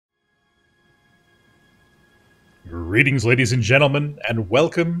Greetings, ladies and gentlemen, and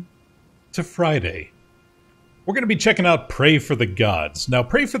welcome to Friday. We're going to be checking out Praey for the Gods. Now,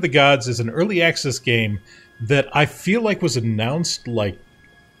 Praey for the Gods is an early access game that I feel like was announced like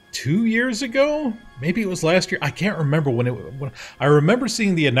 2 years ago? Maybe it was last year? I can't remember when I remember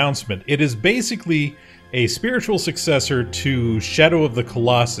seeing the announcement. It is basically a spiritual successor to Shadow of the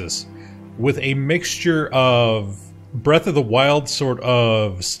Colossus with a mixture of Breath of the Wild sort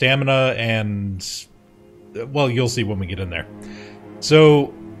of stamina and... well, you'll see when we get in there.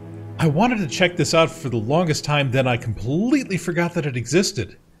 So, I wanted to check this out for the longest time, then I completely forgot that it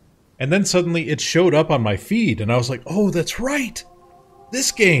existed. And then suddenly it showed up on my feed, and I was like, oh, that's right!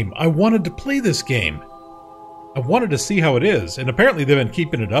 This game! I wanted to play this game! I wanted to see how it is, and apparently they've been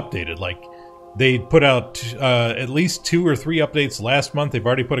keeping it updated. Like, they put out at least 2 or 3 updates last month, they've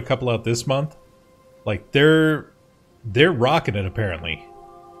already put a couple out this month. Like, they're rocking it, apparently.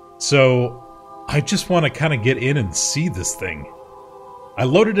 So... I just want to kind of get in and see this thing. I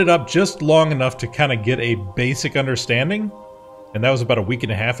loaded it up just long enough to kind of get a basic understanding, and that was about a week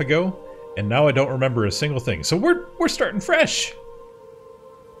and a half ago, and now I don't remember a single thing. So we're starting fresh.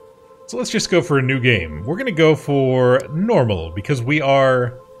 So let's just go for a new game. We're going to go for normal, because we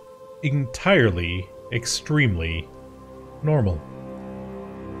are entirely, extremely normal.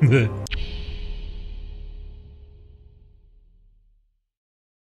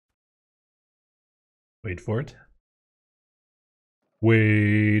 Wait for it.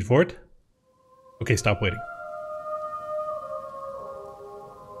 Wait for it. Okay, stop waiting.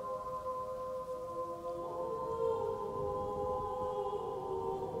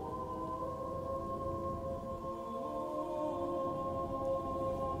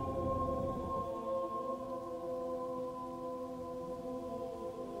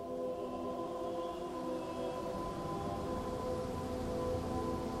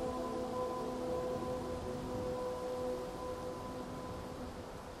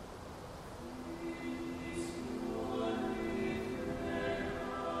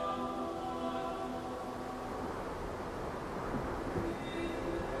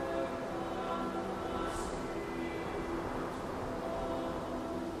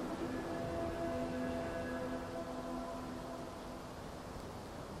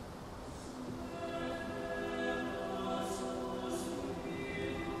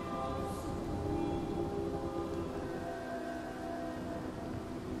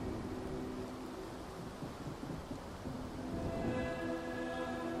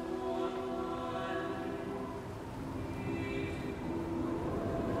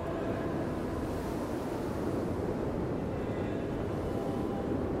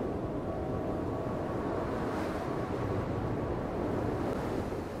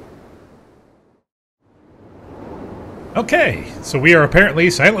 Okay, so we are apparently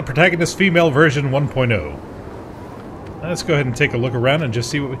Silent Protagonist Female version 1.0. Let's go ahead and take a look around and just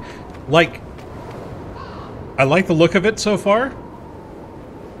see what we... like... I like the look of it so far.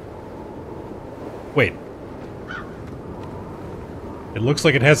 Wait. It looks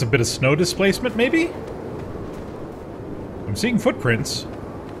like it has a bit of snow displacement, maybe? I'm seeing footprints.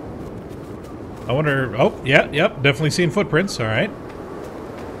 I wonder... oh, yeah, yep, definitely seeing footprints, alright.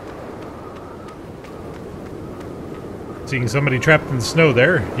 Seeing somebody trapped in the snow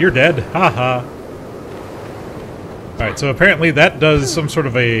there. You're dead. Haha. Alright, so apparently that does some sort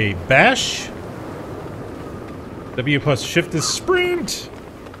of a bash. W plus shift is sprint.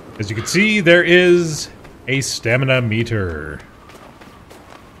 As you can see, there is a stamina meter.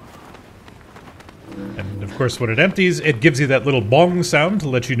 And of course, when it empties, it gives you that little bong sound to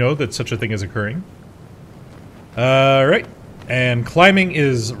let you know that such a thing is occurring. Alright. And climbing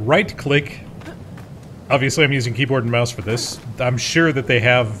is right click. Obviously, I'm using keyboard and mouse for this. I'm sure that they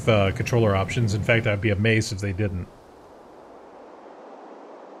have controller options. In fact, I'd be amazed if they didn't.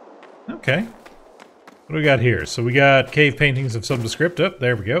 Okay. What do we got here? So we got cave paintings of some descript. Oh,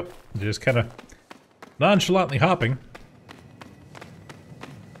 there we go. Just kind of nonchalantly hopping.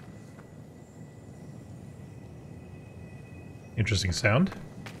 Interesting sound.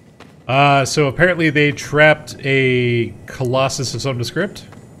 So apparently they trapped a Colossus of some descript.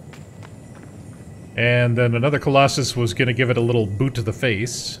 And then another Colossus was going to give it a little boot to the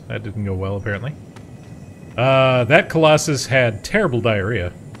face. That didn't go well, apparently. That Colossus had terrible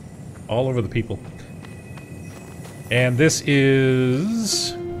diarrhea. All over the people. And this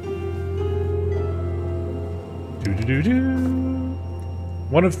is...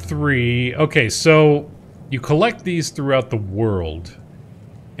 one of 3. Okay, so you collect these throughout the world.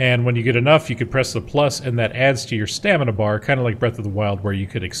 And when you get enough, you could press the plus, and that adds to your stamina bar, kind of like Breath of the Wild, where you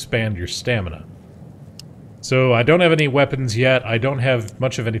could expand your stamina. So I don't have any weapons yet. I don't have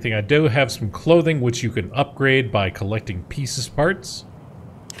much of anything. I do have some clothing, which you can upgrade by collecting pieces parts.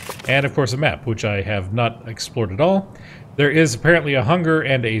 And of course a map, which I have not explored at all. There is apparently a hunger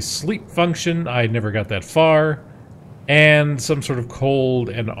and a sleep function. I never got that far. And some sort of cold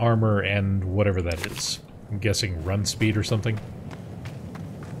and armor and whatever that is. I'm guessing run speed or something.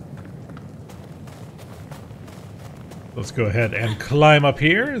 Let's go ahead and climb up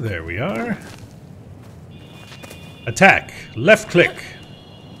here. There we are. Attack. Left click.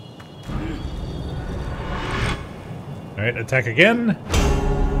 Alright, attack again.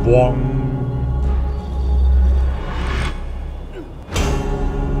 Boing.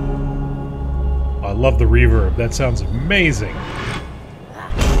 I love the reverb. That sounds amazing.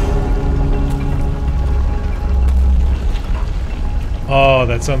 Oh,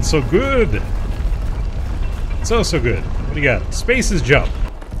 that sounds so good. So good. What do you got? Space is jump.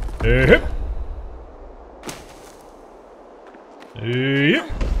 Yep.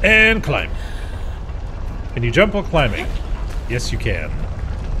 And climb. Can you jump while climbing? Yes, you can.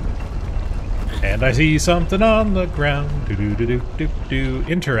 And I see something on the ground. Do.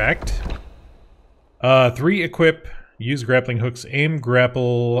 Interact. 3 equip. Use grappling hooks. Aim,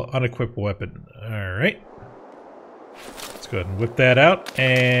 grapple, unequip weapon. Alright. Let's go ahead and whip that out.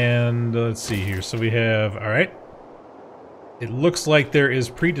 And let's see here. So we have... Alright. It looks like there is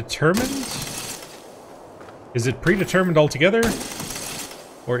predetermined. Is it predetermined altogether?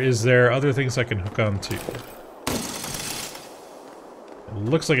 Or is there other things I can hook on to? It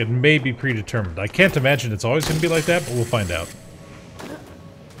looks like it may be predetermined. I can't imagine it's always going to be like that, but we'll find out.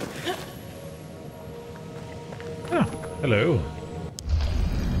 Oh, hello.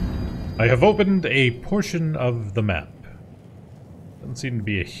 I have opened a portion of the map. Doesn't seem to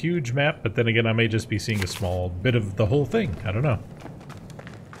be a huge map, but then again I may just be seeing a small bit of the whole thing. I don't know.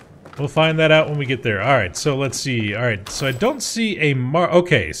 We'll find that out when we get there. Alright, so let's see. Alright, so I don't see a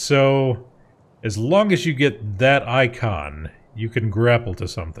okay, so as long as you get that icon, you can grapple to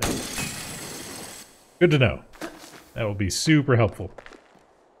something. Good to know. That will be super helpful.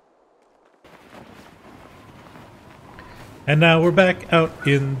 And now we're back out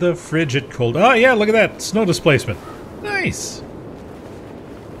in the frigid cold. Oh yeah, look at that! Snow displacement. Nice!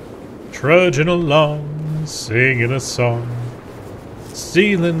 Trudging along, singing a song,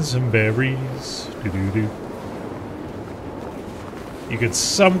 stealing some berries. Do-do-do. You could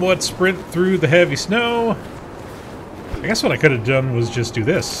somewhat sprint through the heavy snow. I guess what I could have done was just do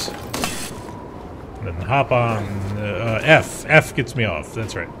this. And then hop on F. F gets me off,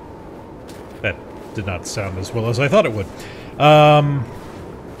 that's right. That did not sound as well as I thought it would.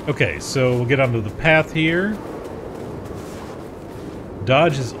 Okay, so we'll get onto the path here.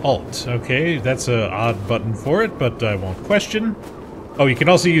 Dodge is Alt. Okay, that's an odd button for it, but I won't question. Oh, you can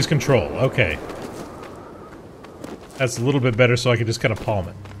also use Control. Okay. That's a little bit better, so I can just kind of palm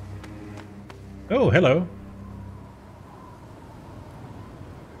it. Oh, hello.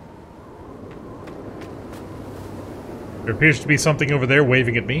 There appears to be something over there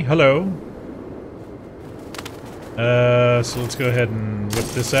waving at me. Hello. So let's go ahead and whip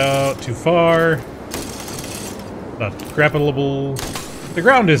this out. Too far. Not grappleable. The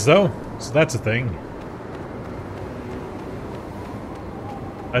ground is, though, so that's a thing.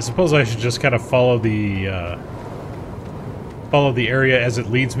 I suppose I should just kind of follow the area as it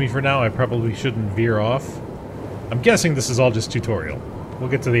leads me for now. I probably shouldn't veer off. I'm guessing this is all just tutorial. We'll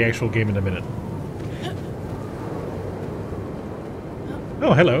get to the actual game in a minute.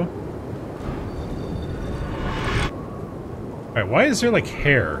 Oh, hello. Alright, why is there, like,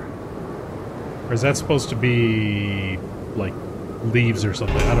 hair? Or is that supposed to be, like, leaves or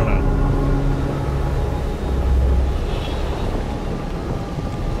something? I don't know.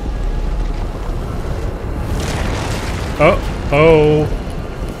 Oh.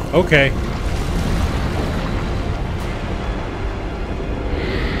 Okay.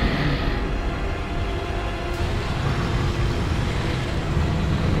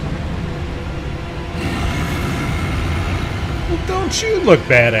 Well, don't you look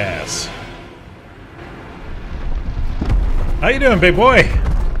badass? How you doing, big boy?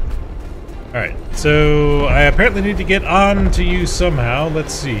 Alright, so I apparently need to get on to you somehow.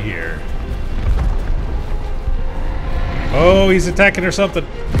 Let's see here. Oh, he's attacking or something.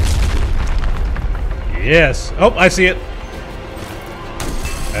 Yes. Oh, I see it.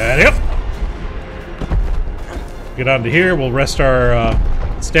 And yep. Get onto here. We'll rest our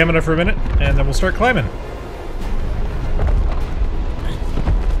stamina for a minute, and then we'll start climbing.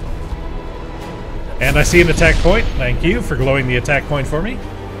 And I see an attack point. Thank you for glowing the attack point for me.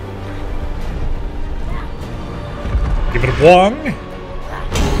 Give it a bwong.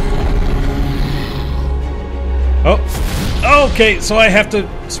 Oh, okay, so I have to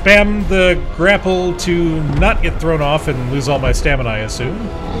spam the grapple to not get thrown off and lose all my stamina, I assume.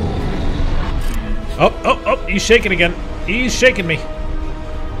 Oh, he's shaking again. He's shaking me.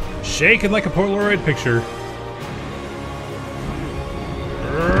 Shaking like a Polaroid picture.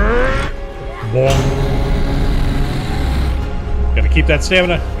 Boom. Gotta keep that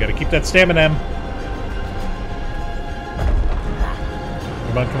stamina. Gotta keep that stamina.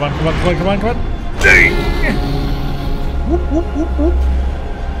 Come on, come on, come on, come on, come on, come on. Dang! Whoop, whoop, whoop, whoop.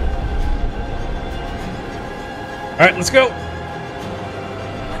 Alright, let's go.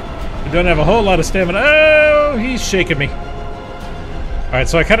 We don't have a whole lot of stamina. Oh, he's shaking me. Alright,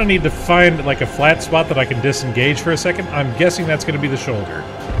 so I kind of need to find like a flat spot that I can disengage for a second. I'm guessing that's going to be the shoulder.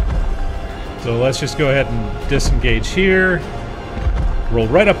 So let's just go ahead and disengage here. Roll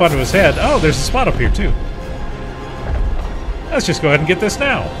right up onto his head. Oh, there's a spot up here too. Let's just go ahead and get this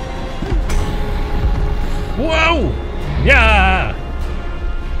now. Whoa! Yeah!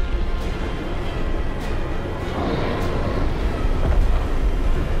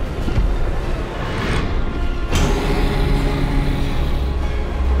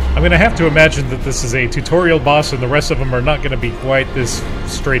 I'm gonna have to imagine that this is a tutorial boss and the rest of them are not gonna be quite this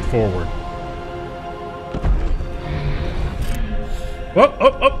straightforward. Oh,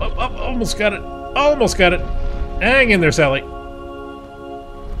 almost got it. Almost got it. Hang in there, Sally.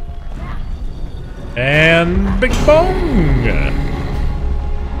 And big bong!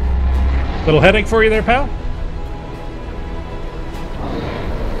 Little headache for you there, pal?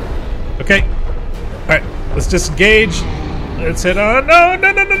 Okay. Alright, let's disengage. Let's hit on. No,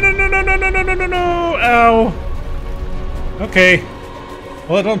 no, no, no, no, no, no, no, no, no, no, no, no. Ow. Okay.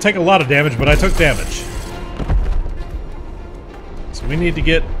 Well, it don't take a lot of damage, but I took damage. So we need to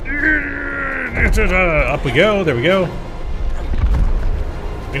get... Up we go. There we go.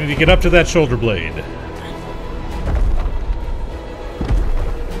 We need to get up to that shoulder blade.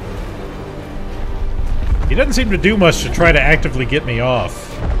 He doesn't seem to do much to try to actively get me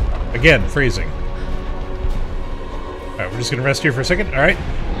off. Again, freezing. Alright, we're just gonna rest here for a second. Alright.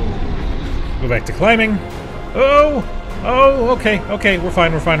 Go back to climbing. Oh! Oh, okay, okay, we're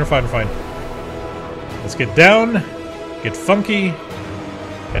fine, we're fine, we're fine, we're fine. Let's get down, get funky,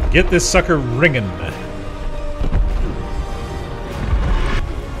 and get this sucker ringing.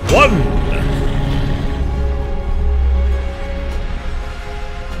 One!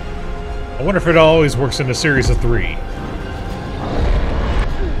 I wonder if it always works in a series of 3.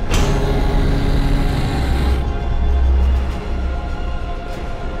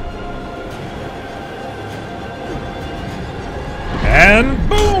 And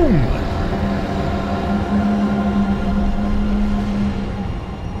boom!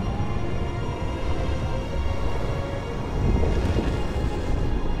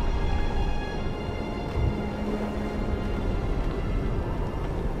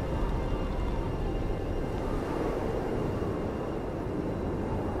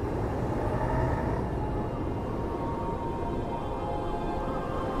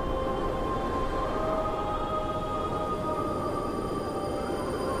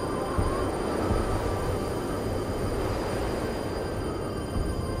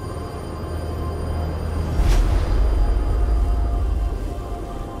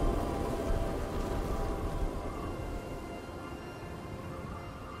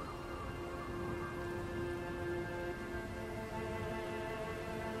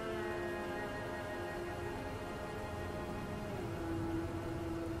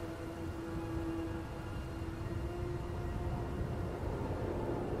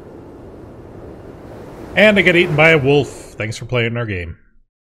 And I get eaten by a wolf. Thanks for playing our game.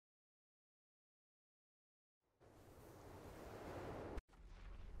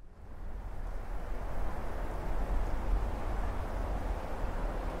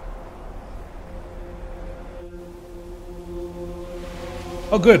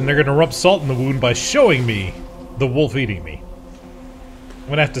 Oh good, and they're gonna rub salt in the wound by showing me the wolf eating me. I'm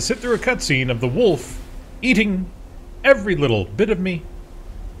gonna have to sit through a cutscene of the wolf eating every little bit of me.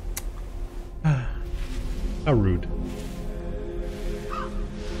 How rude.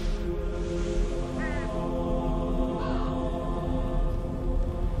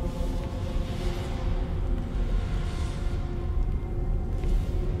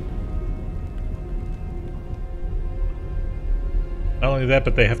 Not only that,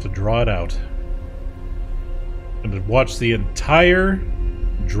 but they have to draw it out. And to watch the entire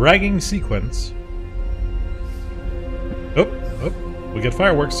dragging sequence. Oh, we get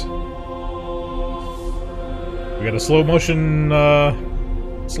fireworks. We got a slow motion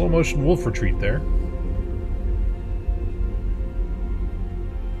wolf retreat there.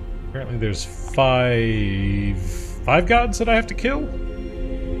 Apparently there's five gods that I have to kill?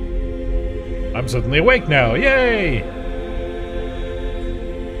 I'm suddenly awake now, yay!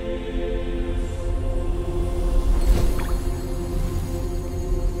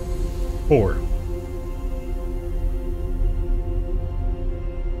 Four.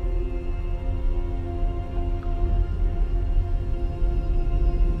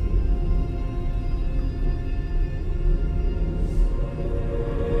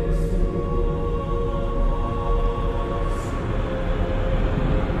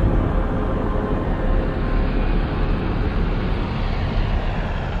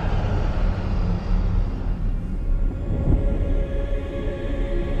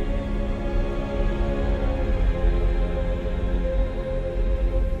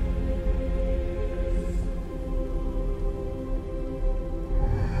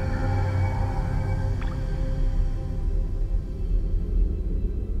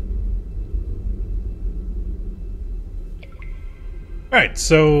 Alright,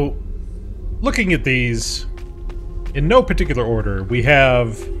 so looking at these, in no particular order, we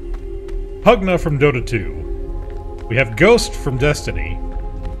have Pugna from Dota 2. We have Ghost from Destiny.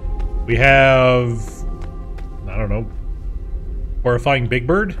 We have, I don't know, Horrifying Big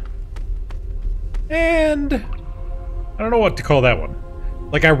Bird? And I don't know what to call that one.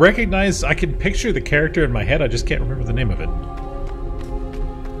 Like, I can picture the character in my head, I just can't remember the name of it.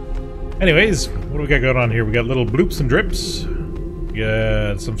 Anyways, what do we got going on here? We got little bloops and drips. We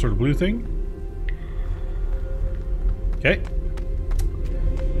got some sort of blue thing. Okay.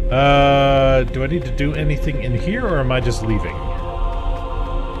 Do I need to do anything in here, or am I just leaving?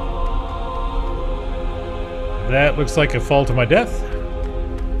 That looks like a fall to my death.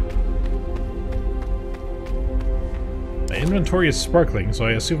 My inventory is sparkling, so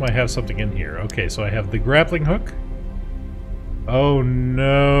I assume I have something in here. Okay, so I have the grappling hook. Oh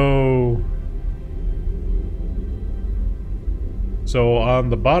no. So on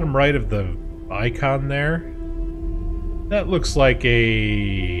the bottom right of the icon there, that looks like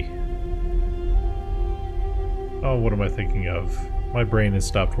a... Oh, what am I thinking of? My brain has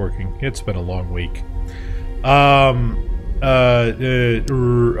stopped working. It's been a long week. Dang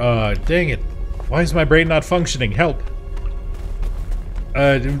it. Why is my brain not functioning? Help.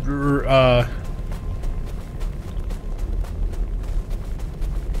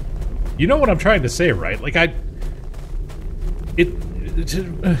 You know what I'm trying to say, right? Like, I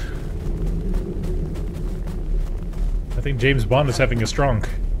think James Bond is having a strong.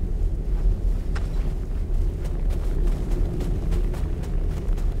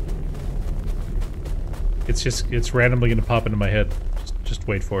 It's randomly gonna pop into my head. Just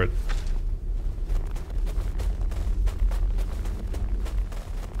wait for it.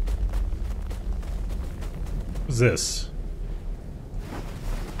 What's this?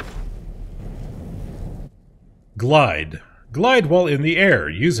 Glide. Glide while in the air,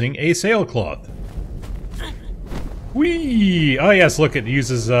 using a sailcloth. Whee! Oh yes, look, it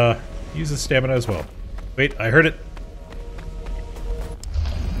uses stamina as well. Wait, I heard it.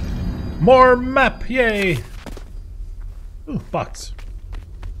 More map! Yay! Ooh, box.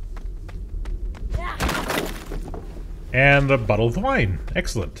 And a bottle of wine.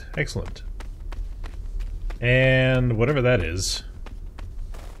 Excellent, excellent. And whatever that is.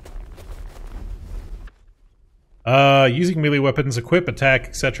 Using melee weapons, equip, attack,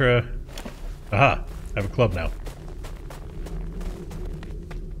 etc. Aha, I have a club now.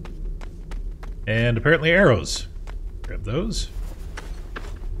 And apparently arrows. Grab those.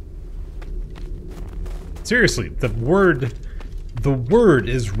 Seriously, the word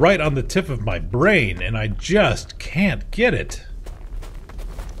is right on the tip of my brain, and I just can't get it.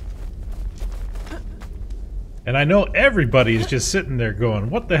 And I know everybody is just sitting there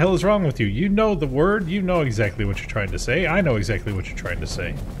going, what the hell is wrong with you? You know the word, you know exactly what you're trying to say, I know exactly what you're trying to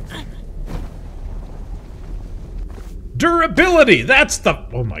say. Durability! That's the...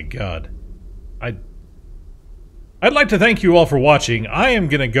 Oh my god. I'd like to thank you all for watching. I am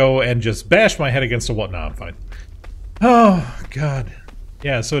gonna go and just bash my head against a wall. No, I'm fine. Oh, god.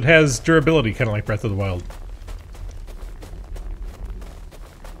 Yeah, so it has durability, kind of like Breath of the Wild.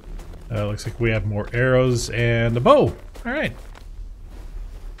 Looks like we have more arrows and a bow. Alright.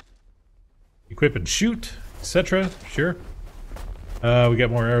 Equip and shoot, etc. Sure. We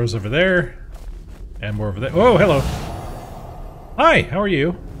got more arrows over there. And more over there. Oh, hello. Hi, how are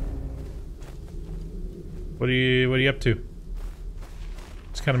you? What are you up to?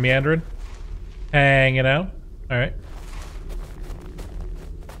 Just kind of meandering? Hanging out? Alright.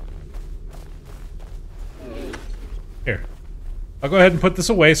 Here. I'll go ahead and put this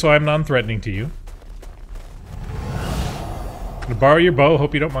away so I'm non-threatening to you. I'm gonna borrow your bow,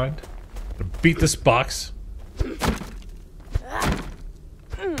 hope you don't mind. beat this box.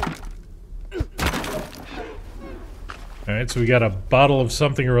 Alright, so we got a bottle of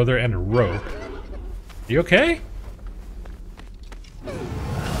something or other and a rope. You okay?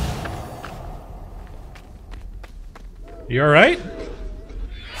 You alright?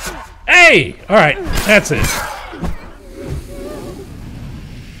 Hey! Alright, that's it.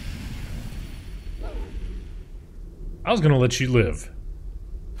 I was gonna let you live.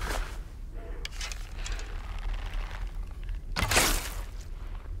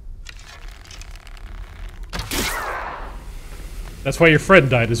 That's why your friend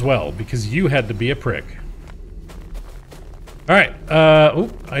died as well, because you had to be a prick. Alright, oh,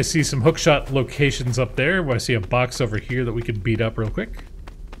 I see some hookshot locations up there. I see a box over here that we could beat up real quick.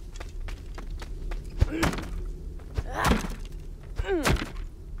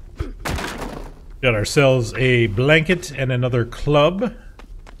 Got ourselves a blanket and another club.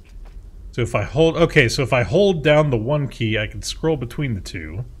 So if I hold... Okay, so if I hold down the one key, I can scroll between the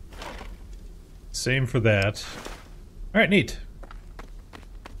two. Same for that. Alright, neat.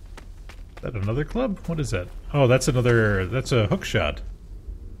 Is that another club? What is that? Oh, that's another... That's a hookshot.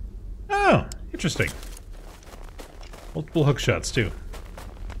 Oh, interesting. Multiple hookshots, too.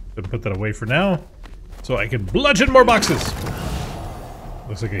 Gonna put that away for now, so I can bludgeon more boxes!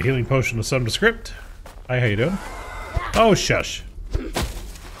 Looks like a healing potion of some descript. Hi, how you doing? Oh, shush.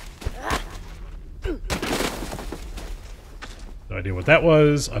 No idea what that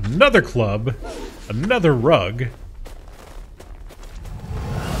was. Another club. Another rug.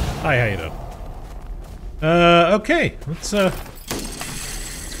 Hi, how you doing? Okay. Let's go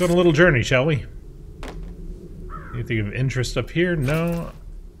on a little journey, shall we? Anything of interest up here? No.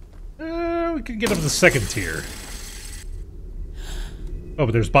 We could get up to the second tier. Oh,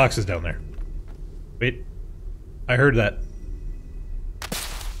 but there's boxes down there. Wait. I heard that.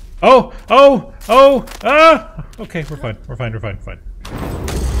 Oh! Oh! Oh! Ah! Okay, we're fine. We're fine. We're fine. We're fine.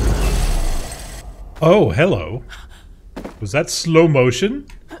 Oh, hello. Was that slow motion?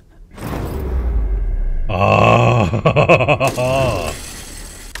 Ah!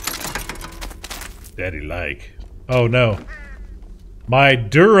 Daddy-like. Oh, no. My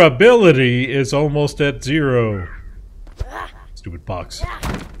durability is almost at 0. Stupid box.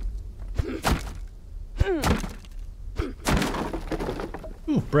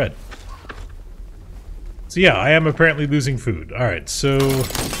 Ooh, bread. So yeah, I am apparently losing food. Alright, so...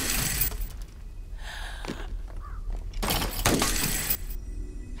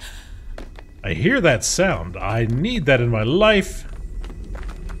 I hear that sound. I need that in my life.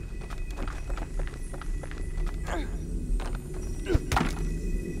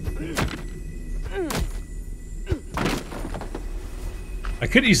 I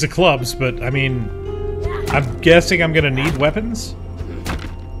could use the clubs, but I mean, I'm guessing I'm gonna need weapons.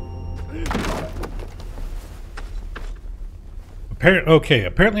 Okay,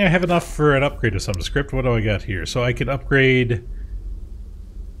 apparently I have enough for an upgrade of some script. What do I got here? So I can upgrade...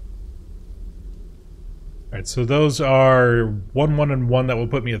 Alright, so those are 1, 1, and 1. That will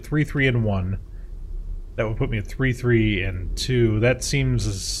put me at 3, 3, and 1. That will put me at 3, 3, and 2. That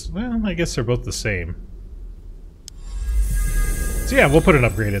seems... well, I guess they're both the same. So yeah, we'll put an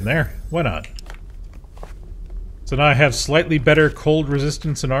upgrade in there. Why not? So now I have slightly better cold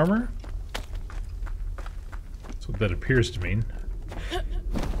resistance and armor. That's what that appears to mean.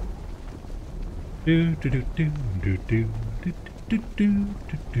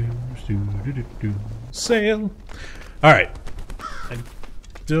 Sail! Alright. I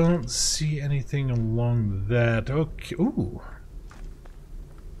don't see anything along that. Okay. Ooh.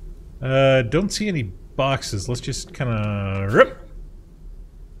 Don't see any boxes. Let's just kind of... rip!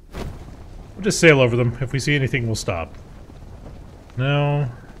 We'll just sail over them. If we see anything, we'll stop. No.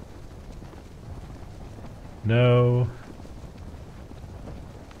 No.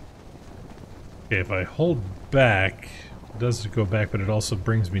 Okay, if I hold back, it does go back, but it also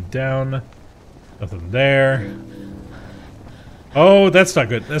brings me down. Nothing there. Oh, that's not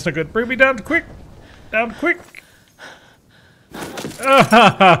good. That's not good. Bring me down quick! Down quick!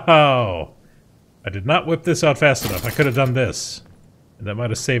 Oh! I did not whip this out fast enough. I could have done this. And that might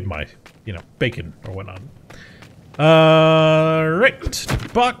have saved my, you know, bacon or whatnot. Right.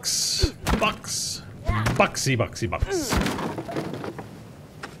 Box. Box. Boxy, boxy, box.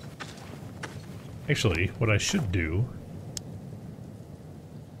 Actually, what I should do...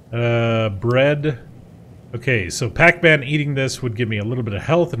 bread. Okay, so Pac-Man eating this would give me a little bit of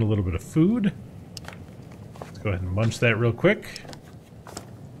health and a little bit of food. Let's go ahead and munch that real quick.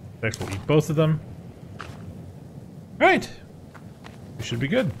 Next, we'll eat both of them. Right. We should be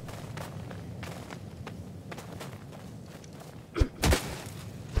good.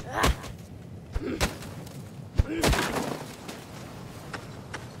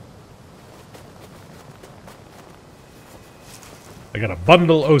 I got a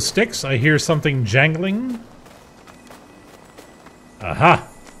bundle o' sticks. I hear something jangling. Aha!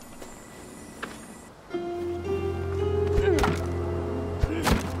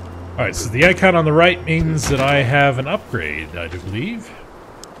 Alright, so the icon on the right means that I have an upgrade, I do believe.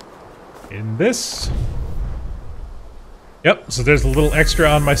 In this. Yep, so there's a little extra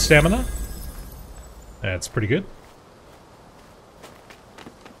on my stamina. That's pretty good.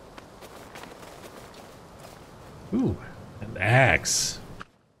 Ooh, an axe.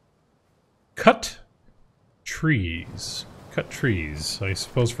 Cut trees. Cut trees, I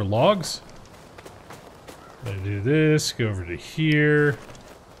suppose for logs. I do this, go over to here.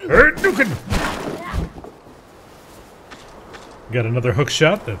 Got another hook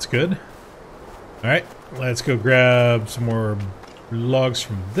shot, that's good. Alright, let's go grab some more logs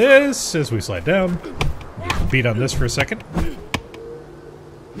from this as we slide down. Beat on this for a second.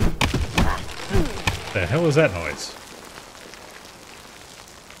 The hell is that noise?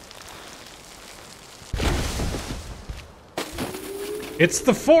 It's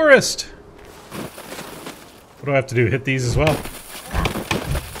the forest! What do I have to do? Hit these as well?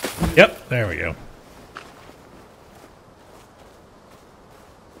 Yep, there we go.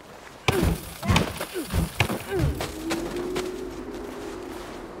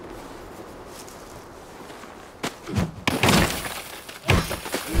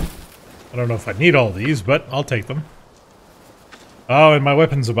 I don't know if I need all these, but I'll take them. Oh, and my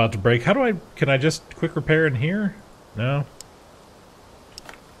weapon's about to break. How do I... Can I just quick repair in here? No.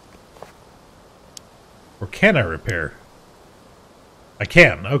 Or can I repair? I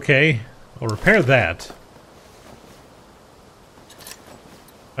can, okay. I'll repair that.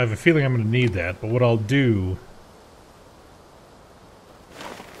 I have a feeling I'm going to need that, but what I'll do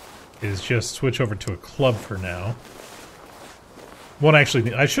is just switch over to a club for now. Won't actually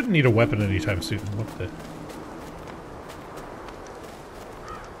need, I shouldn't need a weapon anytime soon. What the...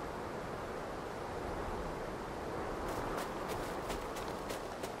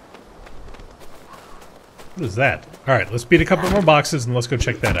 What is that? Alright, let's beat a couple more boxes and let's go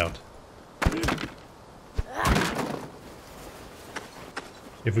check that out.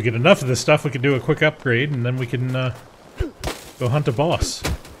 If we get enough of this stuff, we can do a quick upgrade and then we can go hunt a boss.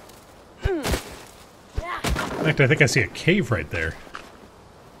 In fact, I think I see a cave right there.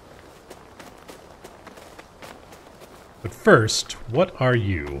 But first, what are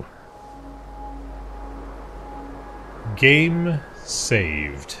you? Game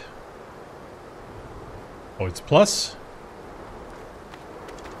saved. Oh, it's plus?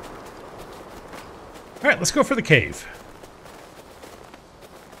 Alright, let's go for the cave.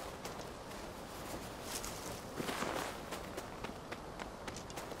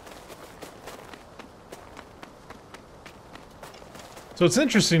 So it's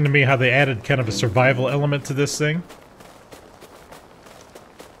interesting to me how they added kind of a survival element to this thing.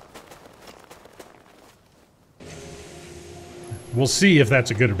 We'll see if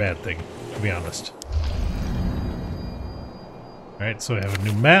that's a good or bad thing, to be honest. Alright, so I have a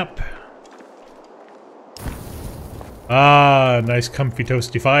new map. Ah, nice comfy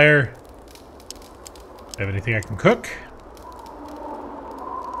toasty fire. Have anything I can cook?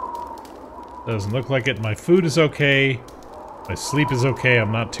 Doesn't look like it. My food is okay. My sleep is okay.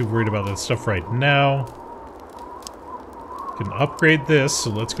 I'm not too worried about that stuff right now. Can upgrade this,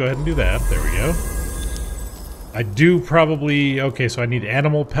 so let's go ahead and do that. There we go. I do probably... Okay, so I need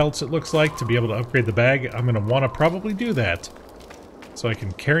animal pelts, it looks like, to be able to upgrade the bag. I'm going to want to probably do that, so I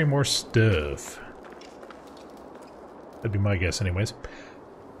can carry more stuff. That'd be my guess anyways.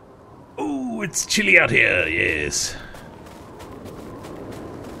 Oh, it's chilly out here, yes.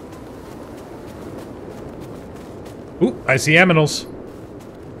 Ooh, I see aminals.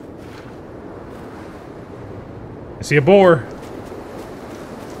 I see a boar.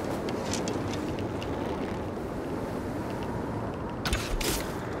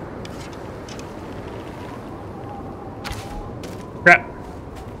 Crap.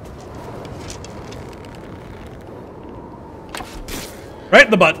 Right in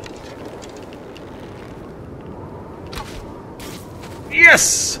the butt.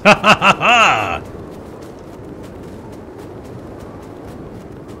 Yes! Ha ha ha ha!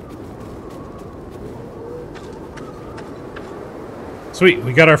 Sweet,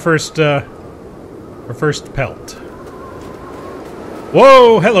 we got our first pelt.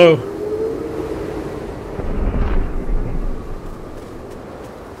 Whoa, hello.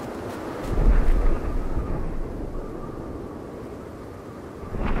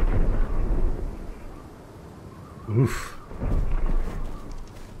 Oof.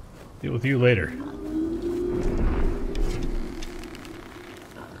 Deal with you later.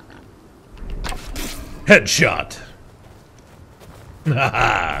 Headshot.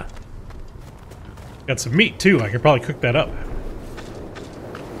 Haha! Got some meat, too. I could probably cook that up.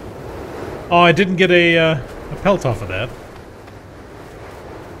 Oh, I didn't get a pelt off of that.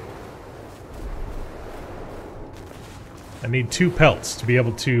 I need 2 pelts to be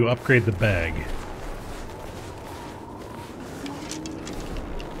able to upgrade the bag.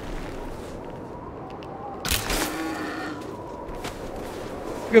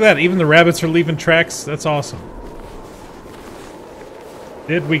 Look at that, even the rabbits are leaving tracks. That's awesome.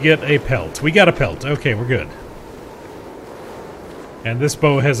 Did we get a pelt? We got a pelt. Okay, we're good. And this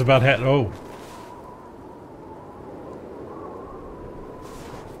bow has about oh.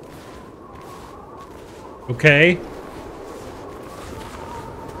 Okay.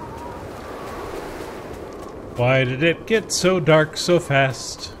 Why did it get so dark so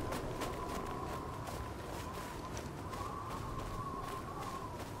fast?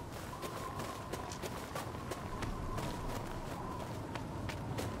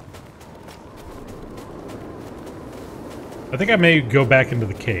 I think I may go back into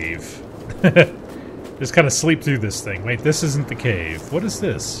the cave. Just kind of sleep through this thing. Wait, this isn't the cave. What is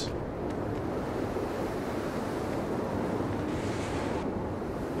this?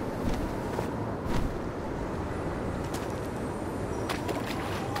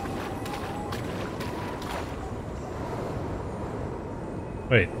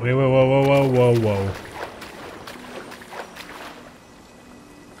 Wait, whoa.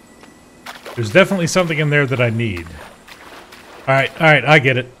 There's definitely something in there that I need. Alright, I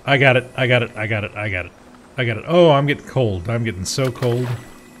get it. I got it. Oh, I'm getting cold. I'm getting so cold.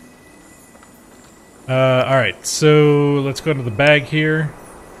 Alright, so let's go into the bag here.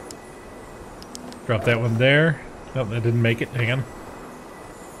 Drop that one there. Nope, that didn't make it. Hang on.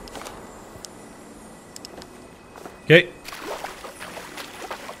 Okay.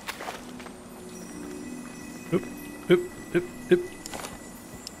 Oop.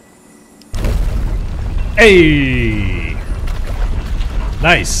 Hey!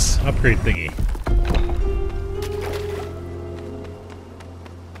 Nice! Upgrade thingy.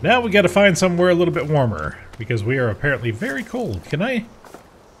 Now we gotta find somewhere a little bit warmer, because we are apparently very cold. Can I...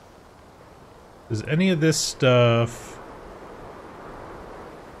 Does any of this stuff...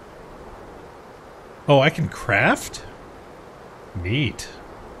 Oh, I can craft? Neat.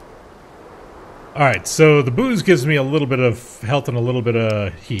 Alright, so the booze gives me a little bit of health and a little bit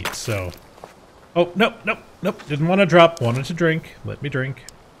of heat, so... Oh, nope. Didn't want to drop. Wanted to drink. Let me drink.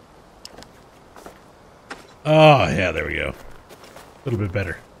 Oh, yeah, there we go. A little bit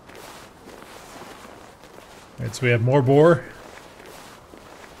better. Alright, so we have more boar.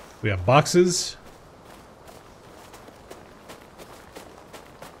 We have boxes.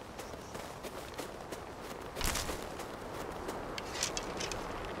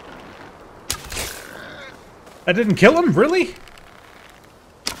 I didn't kill him? Really?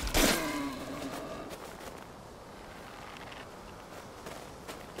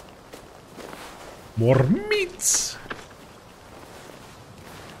 More meats!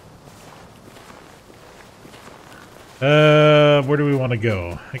 Where do we want to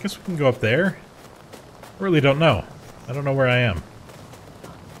go? I guess we can go up there. I really don't know. I don't know where I am.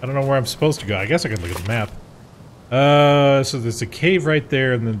 I don't know where I'm supposed to go. I guess I can look at the map. So there's a cave right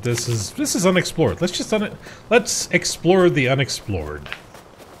there, and then this is unexplored. Let's explore the unexplored.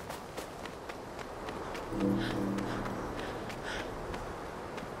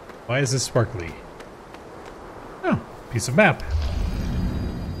 Why is this sparkly? Oh, piece of map.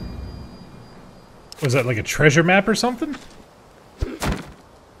 Was that like a treasure map or something?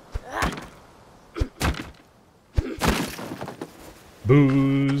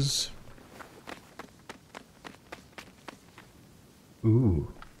 Booze.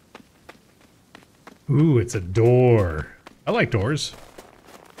 Ooh. Ooh, it's a door. I like doors.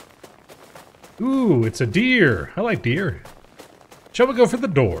 Ooh, it's a deer. I like deer. Shall we go for the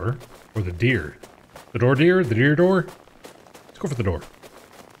door? Or the deer? The door deer? The deer door? Let's go for the door.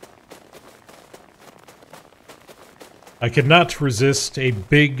 I could not resist a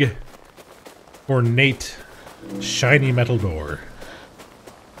big, ornate, shiny metal door.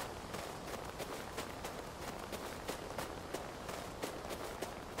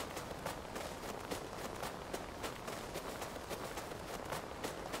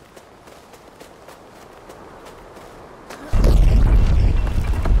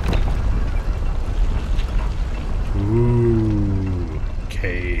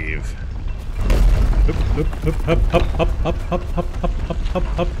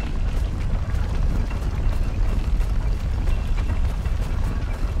 Up.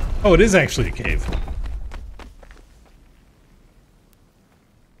 Oh, it is actually a cave.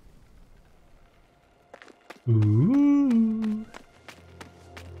 Ooh.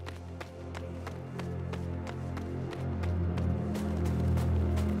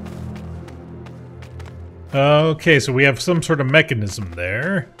 Okay, so we have some sort of mechanism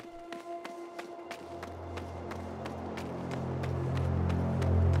there.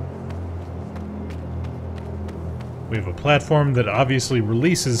 We have a platform that obviously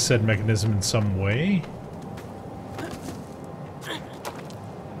releases said mechanism in some way.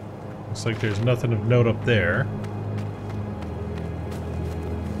 Looks like there's nothing of note up there.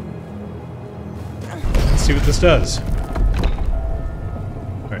 Let's see what this does.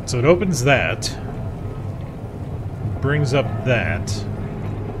 Alright, so it opens that. Brings up that.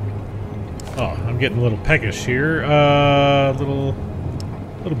 Oh, I'm getting a little peckish here. Little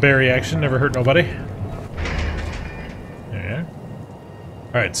berry action, never hurt nobody. Yeah.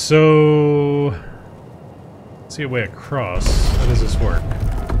 Alright, so... let's see a way across. How does this work?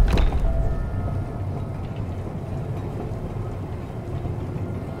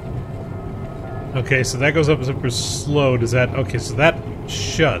 Okay, so that goes up super slow. Does that... okay, so that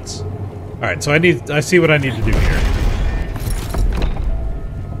shuts. Alright, so I see what I need to do here.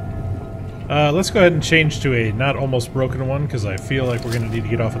 Let's go ahead and change to a not almost broken one, because I feel like we're going to need to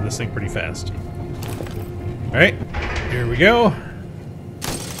get off of this thing pretty fast. Alright, here we go.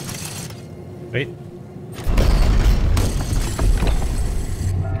 Wait.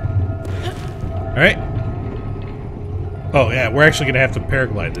 Alright. Oh, yeah, we're actually going to have to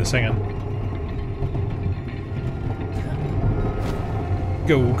paraglide this. Hang on.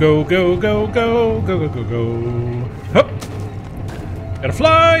 Go, go, go, go, go, go, go, go, go. Hup! Gotta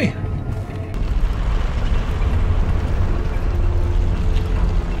fly!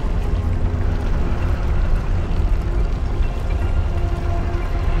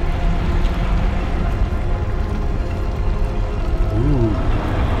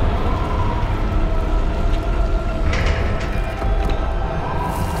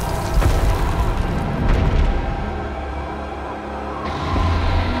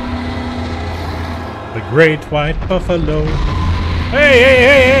 Great white buffalo. Hey, hey,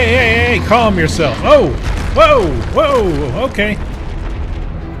 hey, hey, hey, hey, calm yourself. Oh, whoa, whoa, okay.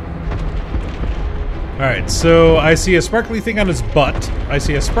 Alright, so I see a sparkly thing on his butt. I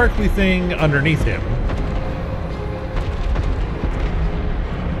see a sparkly thing underneath him.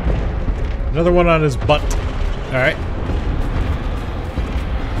 Another one on his butt. Alright.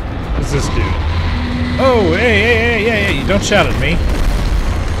 What does this do? Oh, hey, hey, hey, hey, hey, don't shout at me.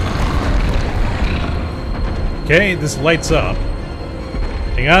 Okay, this lights up.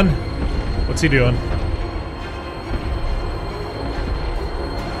 Hang on. What's he doing?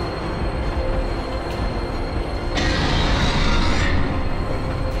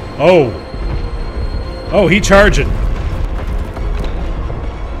 Oh. Oh, he charging.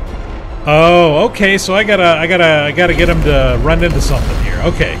 Oh, okay, so I gotta get him to run into something here.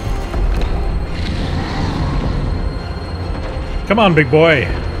 Okay. Come on, big boy.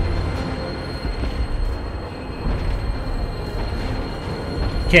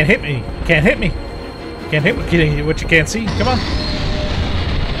 Can't hit me. Can't hit me. Can't hit what you can't see. Come on.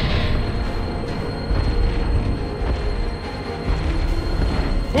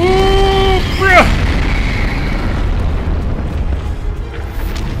 Ooh, bruh.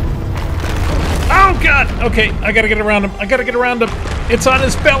 Oh, God. Okay, I gotta get around him. I gotta get around him. It's on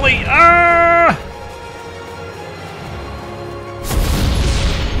his belly. Ah!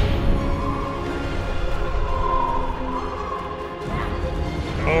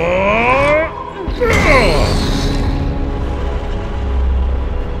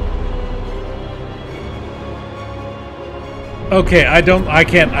 Okay, I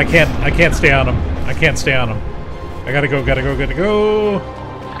can't stay on him. I can't stay on him. I gotta go, gotta go, gotta go.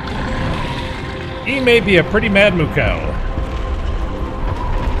 He may be a pretty mad moo cow.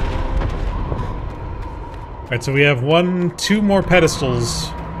 Alright, so we have two more pedestals.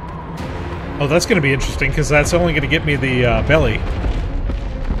 Oh, that's gonna be interesting, because that's only gonna get me the belly.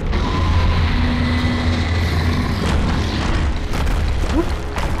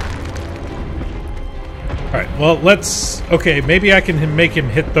 Alright, well, let's... okay, maybe I can make him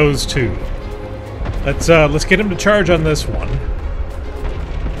hit those two. Let's get him to charge on this one.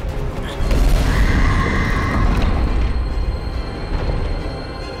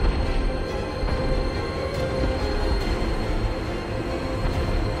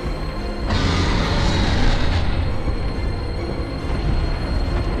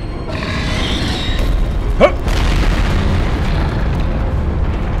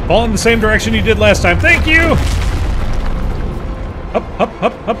 Fall in the same direction you did last time. Thank you! Up, up,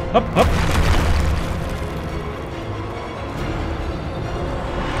 up, up, up, up.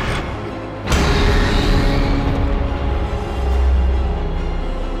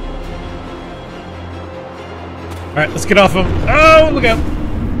 Alright, let's get off him. Oh, look out!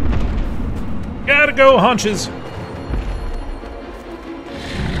 Gotta go, haunches.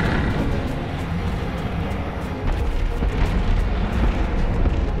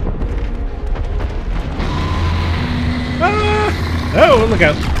 Oh, look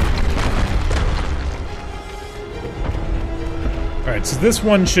out. Alright, so this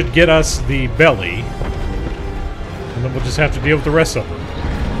one should get us the belly. And then we'll just have to deal with the rest of them.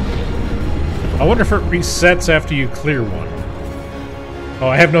 I wonder if it resets after you clear one. Oh,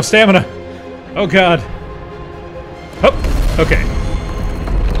 I have no stamina. Oh, God. Oh, okay.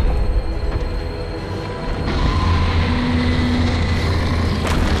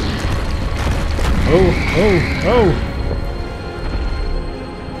 Oh, oh, oh.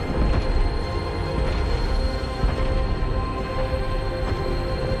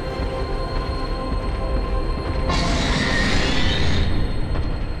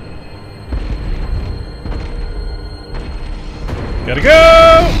 Gotta go!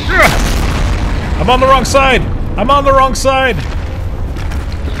 I'm on the wrong side! I'm on the wrong side!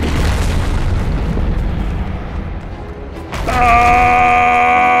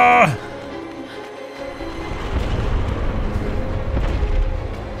 Ah!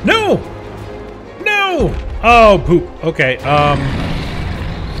 No! No! Oh, poop. Okay,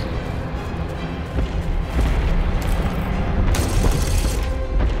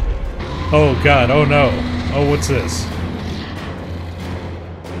 Oh, God. Oh, no. Oh, what's this?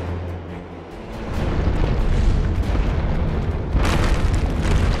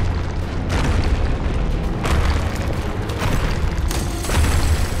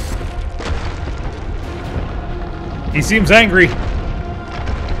 He seems angry.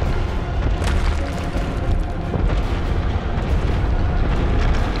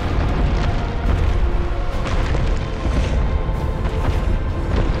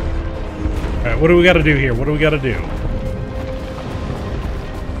 Alright, what do we gotta do here? What do we gotta do?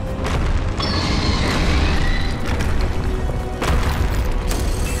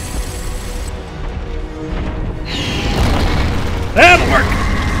 That'll work!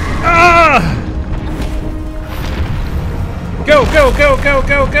 Ah! Go, go, go, go,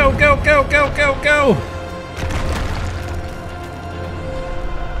 go, go, go, go, go, go, go!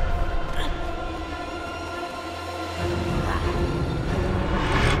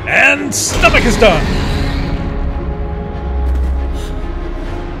 And stomach is done!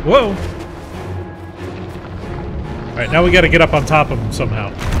 Whoa! Alright, now we gotta get up on top of him somehow.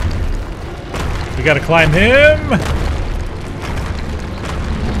 We gotta climb him!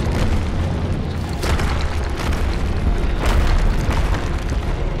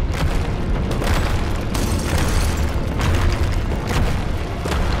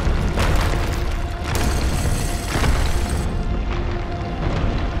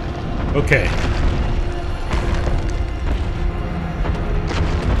 Okay.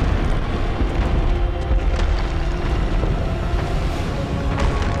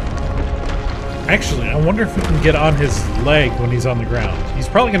 Actually, I wonder if we can get on his leg when he's on the ground. He's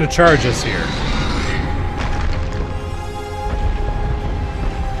probably going to charge us here.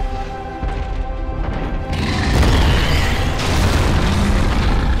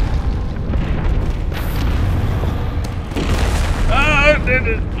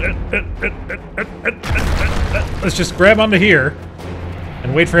 Let's just grab onto here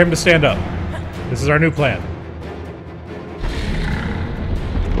and wait for him to stand up. This is our new plan.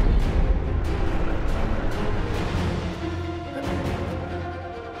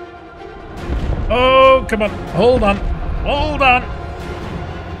 Oh, come on. Hold on. Hold on.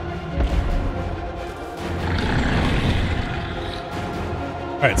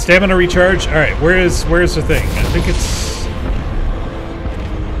 Alright, stamina recharge. Alright, where's the thing? I think it's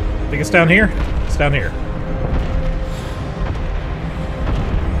down here? It's down here.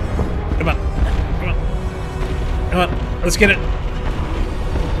 Come on. Come on. Come on. Let's get it.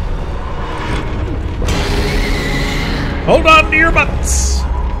 Hold on to your butts.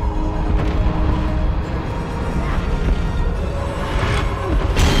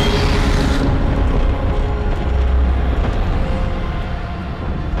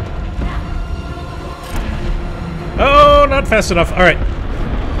 Oh, not fast enough. All right.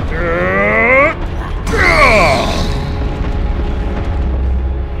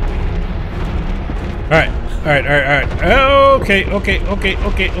 All right.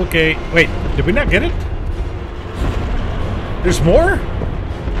 Okay. Wait, did we not get it? There's more?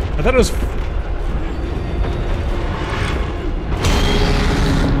 I thought it was...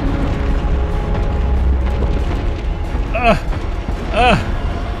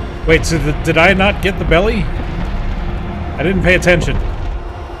 Wait, so did I not get the belly? I didn't pay attention.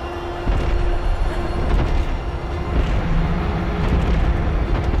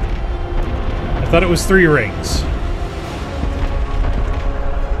 I thought it was 3 rings.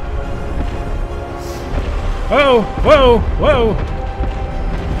 Whoa! Whoa! Whoa!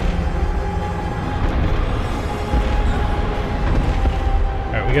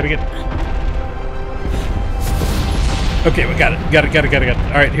 Alright, we gotta get... Okay, we got it. Got it.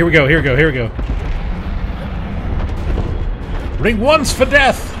 Alright, here we go. Ring once for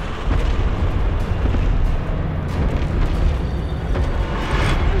death!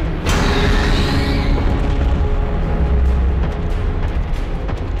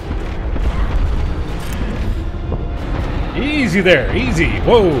 Easy there, easy.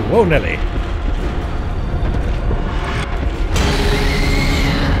 Whoa, Nelly.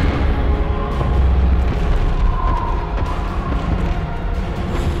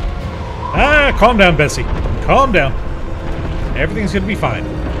 Ah, calm down, Bessie. Calm down. Everything's gonna be fine.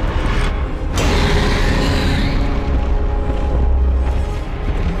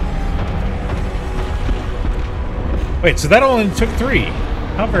 Wait, so that only took 3.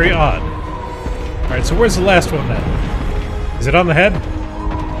 How very odd. Alright, so where's the last one then? Is it on the head?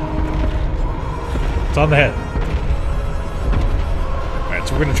 It's on the head. Alright,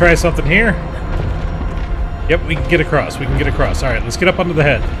 so we're gonna try something here. Yep, we can get across. Alright, let's get up onto the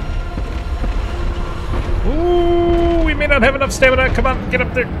head. Ooh, we may not have enough stamina. Come on, get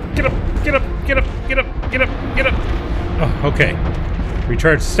up there. Get up. Oh, okay.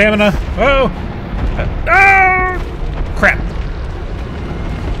 Recharge stamina. Oh! Oh! Crap.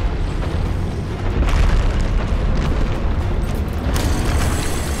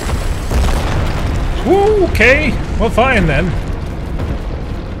 Woo, okay. Well, fine then.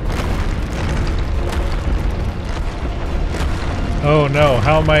 Oh no,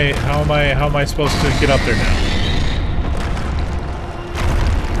 how am I supposed to get up there now?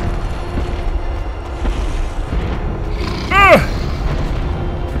 Ugh!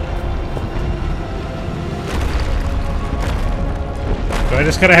 Do I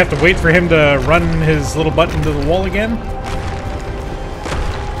just kind of have to wait for him to run his little butt into the wall again?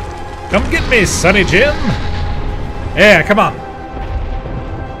 Come get me, Sonny Jim! Yeah, come on.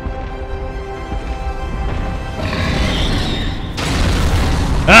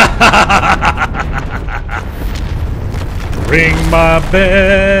 Ring my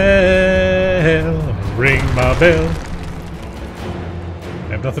bell, ring my bell. I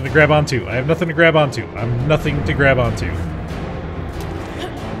have nothing to grab onto. I'm nothing to grab onto.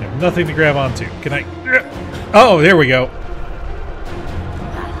 Can I... Oh, there we go.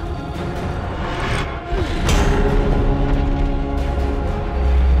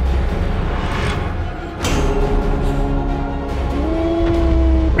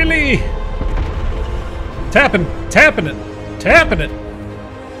 Tapping it.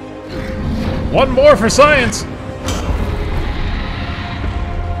 One more for science.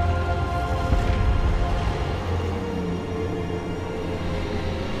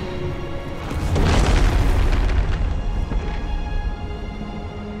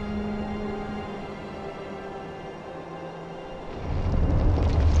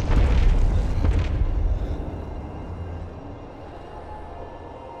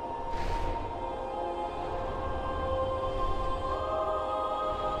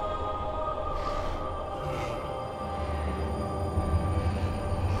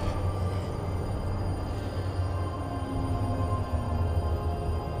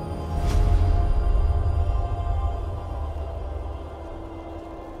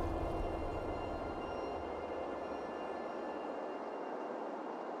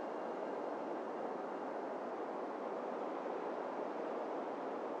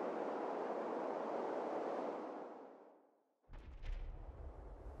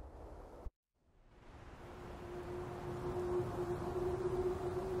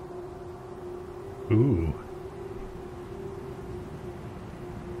 Ooh.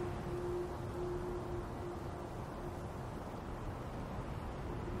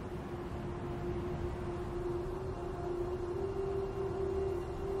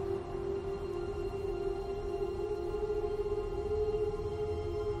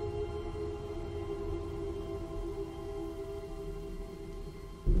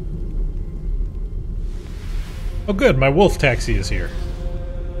 Oh good, my wolf taxi is here.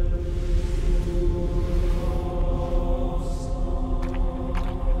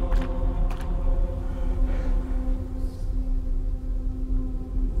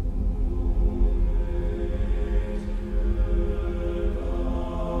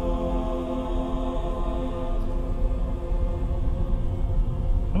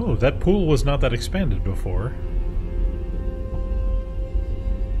 Oh, that pool was not that expanded before.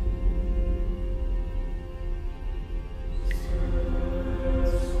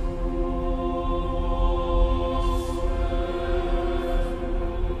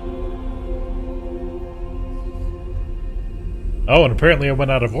 Oh, and apparently I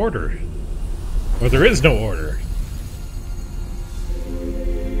went out of order. Or there is no order.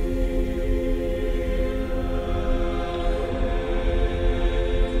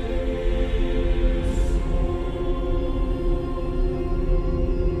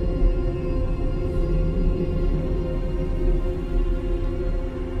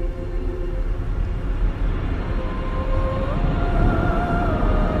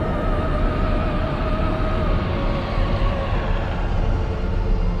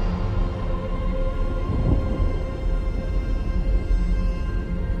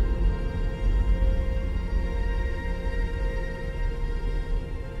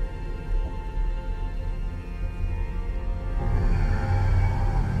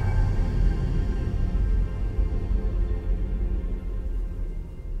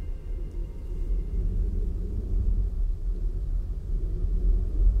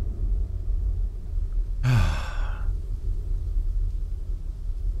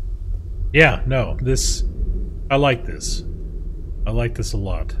 Yeah, no, this... I like this. I like this a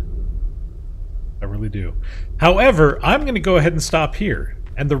lot. I really do. However, I'm going to go ahead and stop here.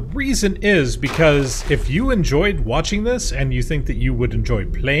 And the reason is because if you enjoyed watching this and you think that you would enjoy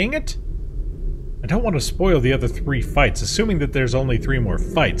playing it, I don't want to spoil the other 3 fights, assuming that there's only 3 more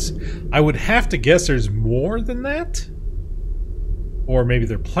fights. I would have to guess there's more than that? Or maybe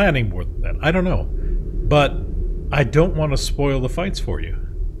they're planning more than that. I don't know. But I don't want to spoil the fights for you.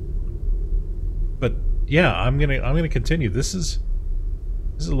 But yeah, I'm gonna continue. This is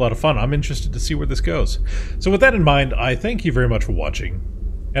a lot of fun. I'm interested to see where this goes. So with that in mind, I thank you very much for watching,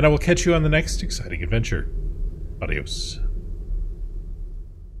 and I will catch you on the next exciting adventure. Adios.